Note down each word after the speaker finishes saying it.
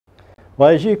Well,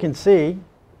 as you can see,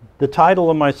 the title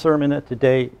of my sermon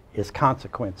today is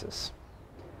Consequences.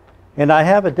 And I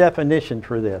have a definition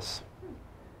for this.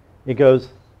 It goes,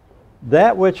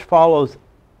 that which follows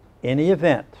any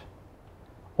event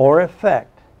or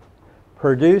effect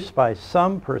produced by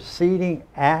some preceding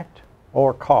act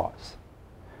or cause.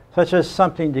 Such as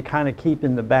something to kind of keep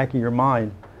in the back of your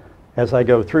mind as I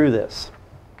go through this.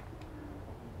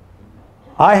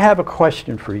 I have a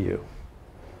question for you.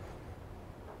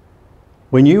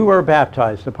 When you were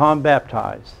baptized, upon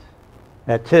baptized,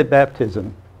 at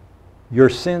baptism, your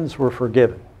sins were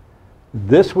forgiven.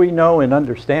 This we know and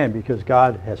understand because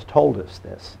God has told us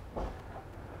this.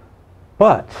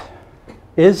 But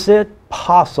is it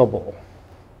possible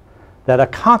that a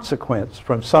consequence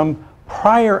from some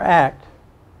prior act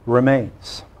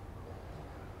remains?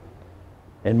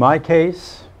 In my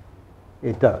case,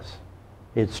 it does.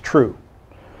 It's true.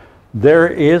 There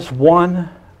is one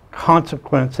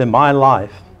consequence in my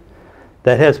life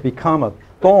that has become a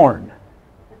thorn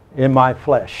in my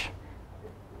flesh.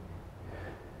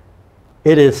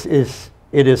 It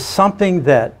is something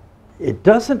that it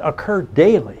doesn't occur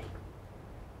daily.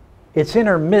 It's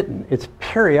intermittent. It's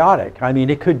periodic. I mean,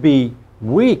 it could be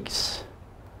weeks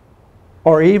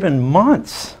or even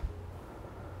months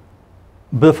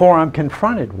before I'm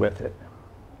confronted with it.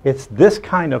 It's this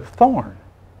kind of thorn.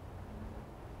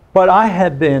 But I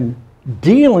have been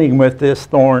dealing with this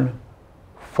thorn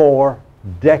for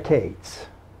decades.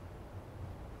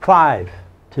 5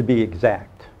 to be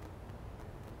exact.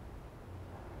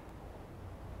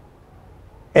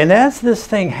 And as this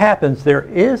thing happens, there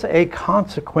is a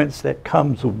consequence that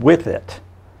comes with it,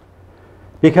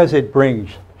 because it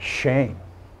brings shame.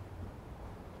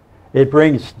 It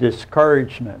brings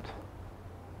discouragement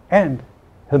and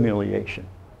humiliation.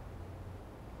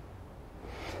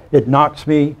 It knocks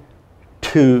me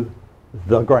to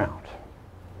the ground.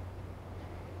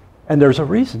 And there's a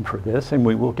reason for this, and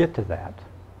we will get to that.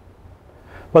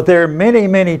 But there are many,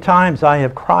 many times I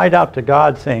have cried out to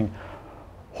God saying,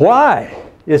 why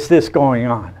is this going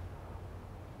on?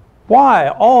 Why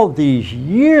all these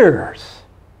years?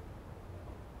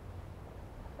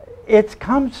 It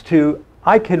comes to,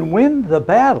 I can win the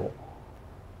battle,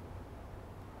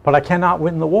 but I cannot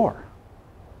win the war.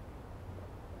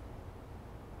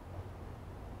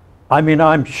 I mean,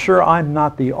 I'm sure I'm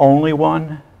not the only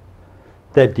one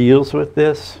that deals with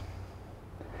this.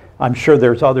 I'm sure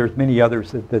there's many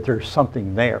others that there's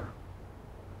something there.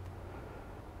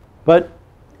 But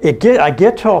I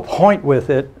get to a point with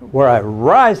it where I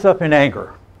rise up in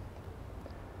anger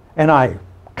and I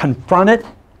confront it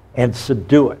and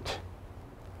subdue it.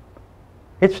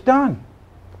 It's done.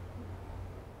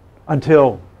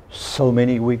 Until so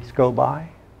many weeks go by,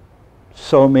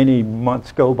 so many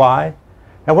months go by,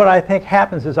 and what I think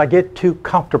happens is I get too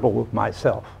comfortable with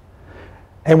myself.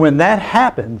 And when that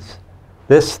happens,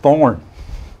 this thorn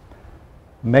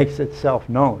makes itself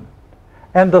known.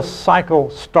 And the cycle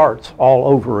starts all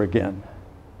over again.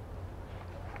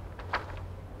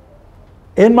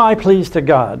 In my pleas to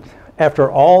God,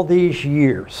 after all these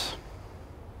years,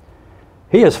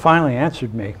 He has finally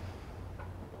answered me.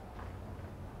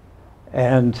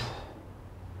 And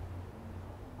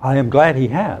I am glad He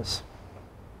has,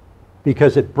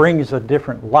 because it brings a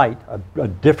different light, a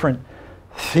different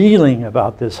feeling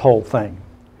about this whole thing.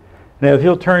 Now, if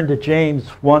you'll turn to James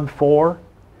 1:4,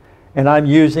 and I'm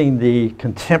using the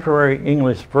contemporary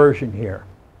English version here.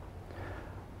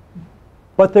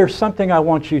 But there's something I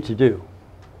want you to do.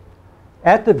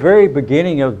 At the very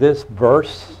beginning of this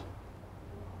verse,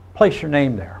 place your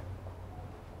name there.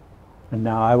 And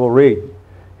now I will read.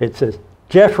 It says,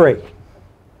 Jeffery,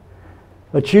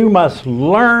 but you must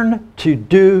learn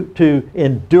to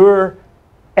endure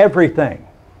everything,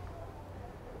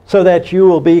 so that you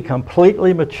will be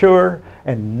completely mature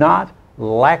and not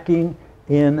lacking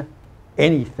in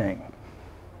anything.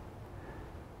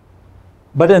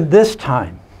 But in this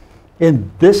time,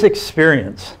 in this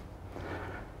experience,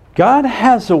 God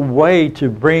has a way to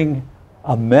bring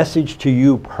a message to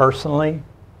you personally,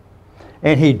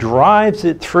 and He drives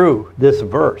it through this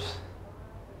verse.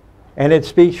 And it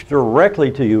speaks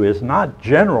directly to you. It's not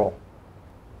general.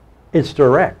 It's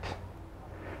direct.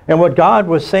 And what God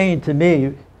was saying to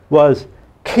me was,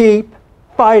 keep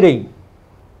fighting.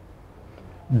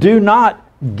 Do not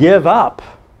give up.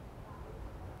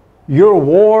 Your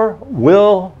war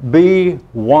will be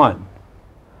won.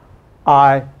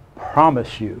 I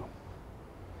promise you.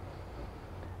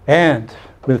 And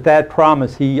with that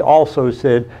promise, He also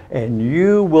said, and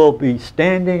you will be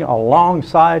standing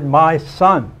alongside my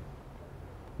Son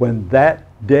when that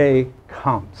day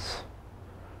comes.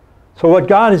 So what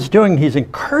God is doing, He's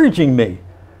encouraging me.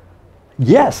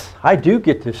 Yes, I do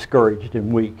get discouraged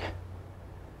and weak.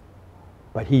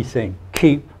 But he's saying,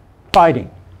 keep fighting.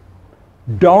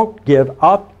 Don't give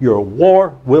up. Your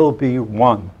war will be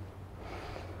won.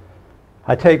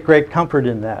 I take great comfort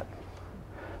in that.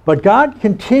 But God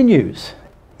continues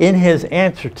in his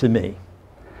answer to me.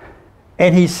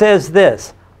 And he says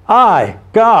this, I,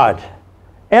 God,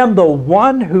 am the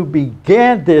one who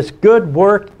began this good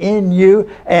work in you,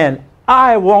 and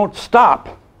I won't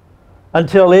stop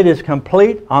until it is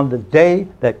complete on the day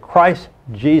that Christ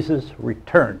Jesus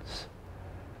returns.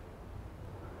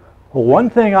 Well, one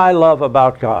thing I love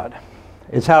about God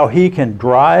is how he can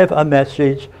drive a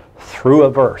message through a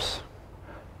verse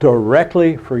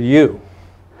directly for you.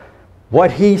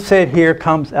 What he said here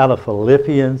comes out of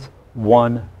Philippians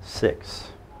 1:6.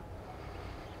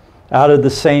 Out of the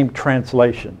same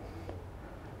translation.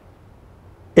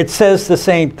 It says the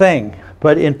same thing,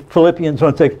 but in Philippians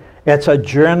 1:6, it's a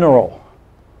general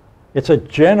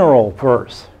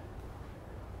verse.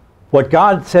 What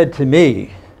God said to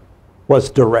me was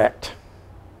direct.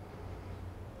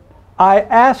 I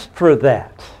asked for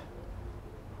that.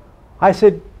 I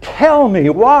said, tell me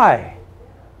why.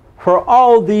 For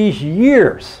all these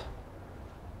years,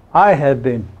 I have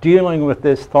been dealing with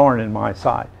this thorn in my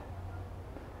side.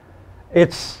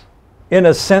 It's, in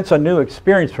a sense, a new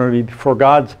experience for me, for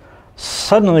God's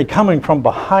suddenly coming from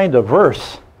behind a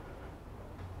verse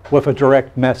with a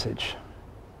direct message.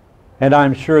 And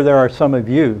I'm sure there are some of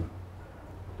you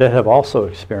that have also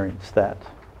experienced that.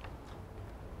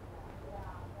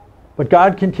 But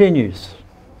God continues.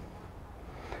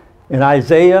 In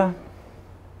Isaiah,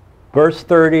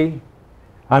 chapter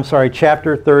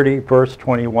 30, verse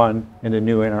 21 in the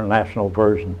New International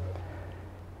Version.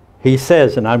 He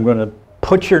says, and I'm going to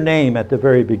put your name at the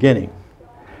very beginning.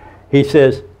 He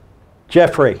says,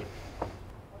 Jeffery,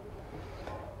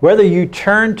 whether you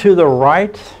turn to the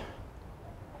right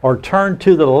or turn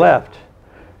to the left,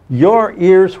 your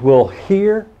ears will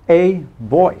hear a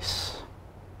voice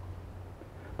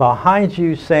behind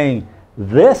you saying,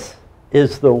 this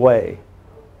is the way,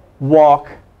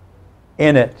 walk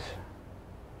in it.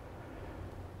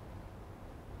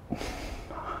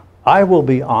 I will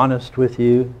be honest with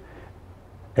you.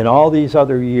 In all these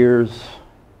other years,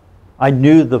 I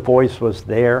knew the voice was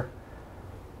there,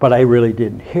 but I really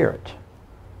didn't hear it.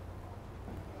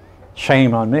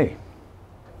 Shame on me.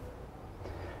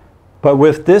 But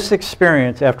with this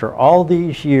experience, after all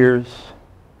these years,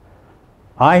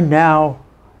 I now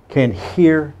can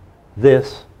hear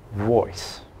this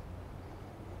voice.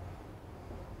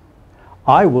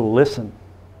 I will listen.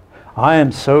 I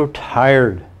am so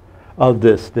tired of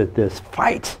this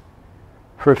fight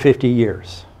for 50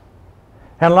 years.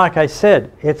 And like I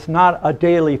said, it's not a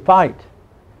daily fight.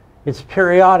 It's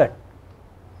periodic.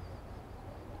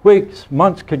 Weeks,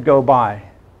 months could go by.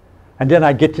 And then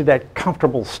I get to that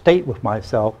comfortable state with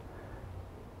myself.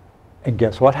 And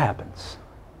guess what happens?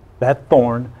 That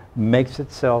thorn makes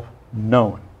itself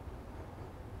known.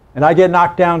 And I get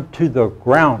knocked down to the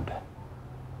ground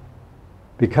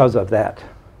because of that.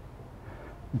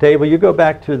 Dave, will you go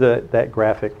back to that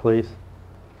graphic, please?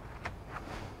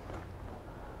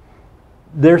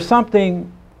 There's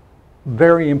something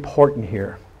very important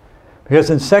here. Because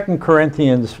in 2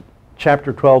 Corinthians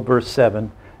chapter 12, verse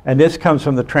 7, and this comes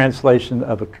from the translation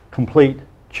of a complete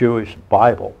Jewish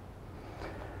Bible.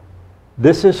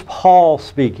 This is Paul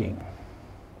speaking.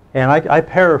 And I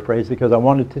paraphrase because I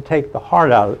wanted to take the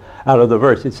heart out of the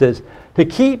verse. It says, to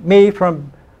keep me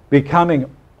from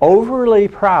becoming overly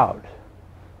proud,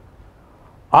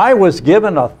 I was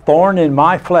given a thorn in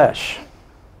my flesh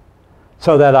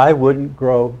so that I wouldn't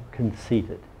grow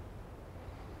conceited.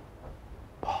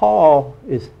 Paul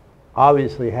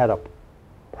obviously had a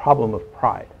problem of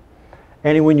pride.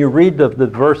 And when you read the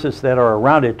verses that are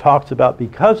around it, talks about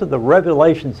because of the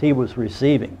revelations he was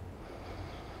receiving,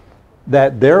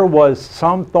 that there was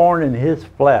some thorn in his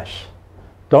flesh.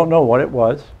 Don't know what it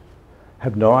was.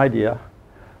 Have no idea.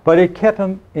 But it kept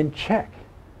him in check.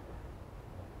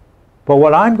 But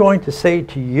what I'm going to say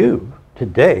to you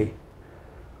today,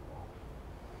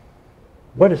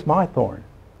 what is my thorn?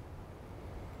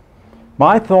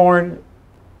 My thorn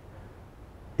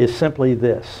is simply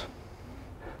this: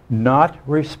 not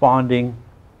responding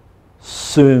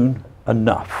soon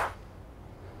enough.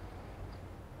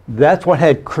 That's what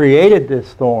had created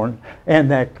this thorn,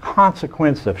 and that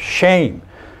consequence of shame,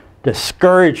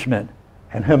 discouragement,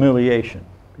 and humiliation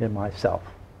in myself.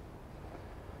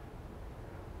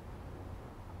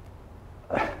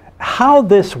 How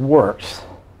this works,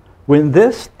 when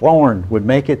this thorn would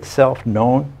make itself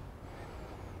known,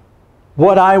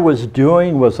 what I was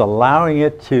doing was allowing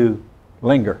it to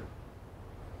linger.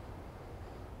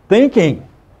 thinking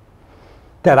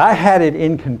that I had it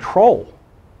in control,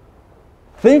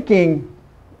 thinking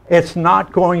it's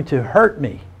not going to hurt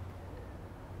me.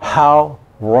 How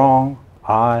wrong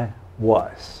I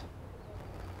was.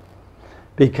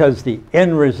 Because the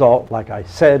end result, like I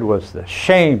said, was the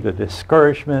shame, the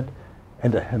discouragement,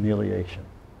 and the humiliation.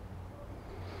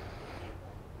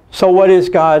 So what is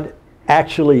God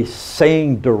actually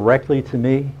saying directly to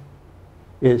me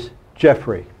is,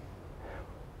 Jeffrey,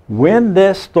 when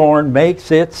this thorn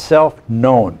makes itself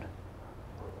known,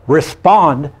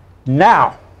 respond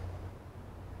now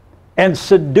and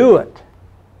subdue it.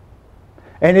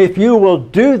 And if you will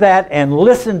do that and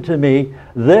listen to me,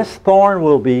 this thorn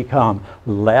will become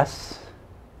less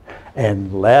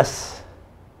and less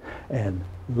and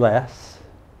less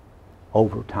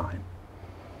over time.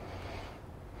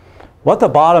 What the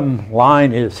bottom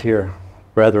line is here,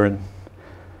 brethren,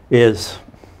 is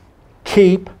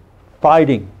keep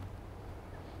fighting.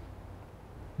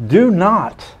 Do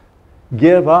not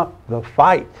give up the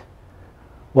fight.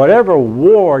 Whatever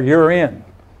war you're in,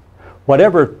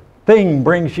 whatever thing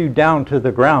brings you down to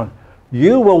the ground,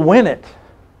 you will win it.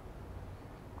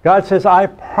 God says, I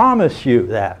promise you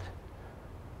that.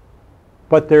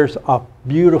 But there's a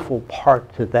beautiful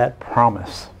part to that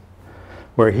promise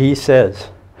where he says,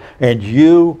 and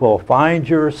you will find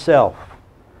yourself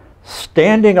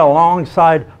standing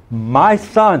alongside my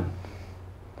son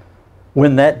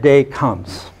when that day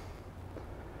comes.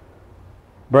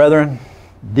 Brethren,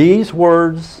 these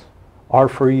words are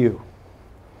for you.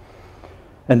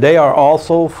 And they are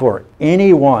also for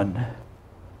anyone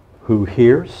who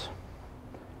hears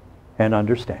and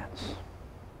understands.